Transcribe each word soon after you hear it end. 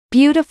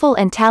Beautiful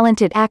and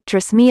talented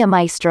actress Mía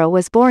Maestro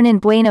was born in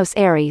Buenos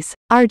Aires,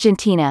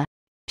 Argentina.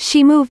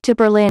 She moved to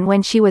Berlin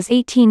when she was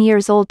 18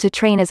 years old to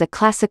train as a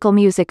classical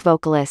music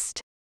vocalist.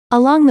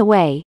 Along the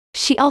way,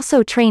 she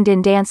also trained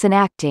in dance and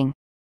acting.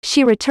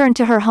 She returned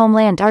to her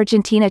homeland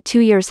Argentina 2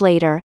 years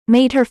later,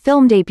 made her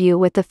film debut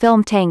with the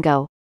film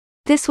Tango.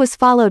 This was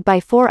followed by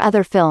 4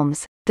 other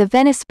films: The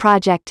Venice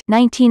Project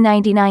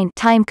 1999,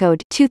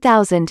 Timecode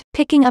 2000,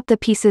 Picking Up the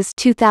Pieces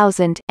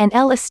 2000, and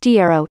El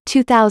Estillero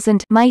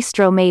 2000.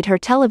 Maestro made her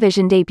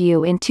television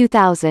debut in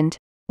 2000,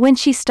 when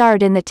she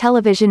starred in the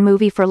television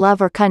movie For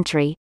Love or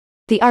Country,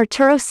 The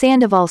Arturo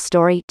Sandoval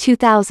Story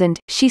 2000.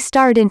 She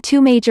starred in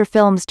 2 major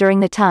films during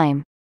the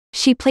time.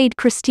 She played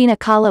Cristina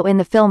Kahlo in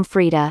the film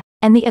Frida,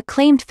 and the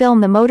acclaimed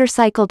film The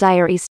Motorcycle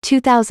Diaries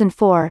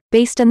 2004,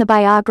 based on the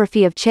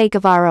biography of Che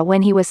Guevara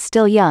when he was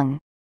still young.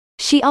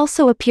 She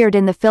also appeared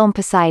in the film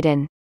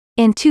Poseidon.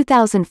 In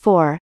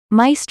 2004,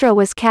 Maestro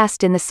was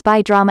cast in the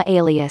spy drama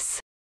Alias.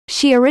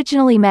 She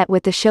originally met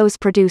with the show's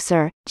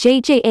producer,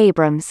 J.J.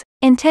 Abrams,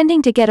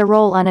 intending to get a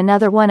role on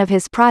another one of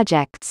his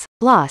projects,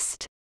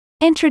 Lost.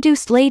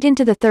 Introduced late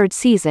into the 3rd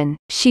season,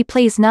 she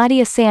plays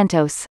Nadia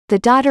Santos, the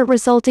daughter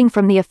resulting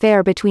from the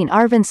affair between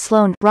Arvin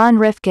Sloan, Ron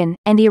Rifkin,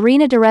 and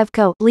Irina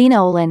Derevko,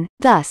 Lena Olin.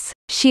 Thus,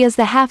 she is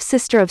the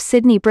half-sister of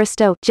Sydney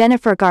Bristow,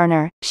 Jennifer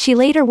Garner. She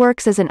later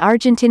works as an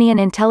Argentinian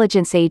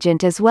intelligence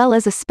agent as well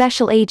as a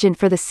special agent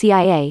for the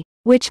CIA,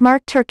 which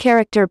marked her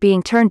character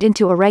being turned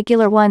into a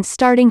regular one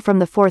starting from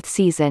the 4th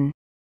season.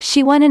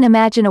 She won an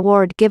Imagine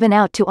Award given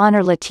out to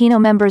honor Latino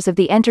members of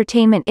the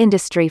entertainment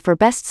industry for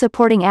Best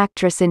Supporting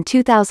Actress in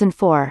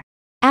 2004.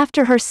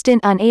 After her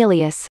stint on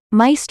Alias,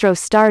 Maestro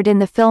starred in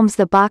the films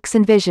The Box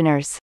and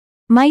Visioners.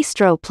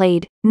 Maestro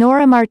played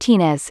Nora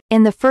Martinez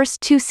in the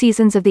first 2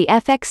 seasons of the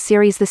FX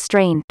series The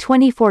Strain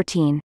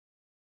 2014.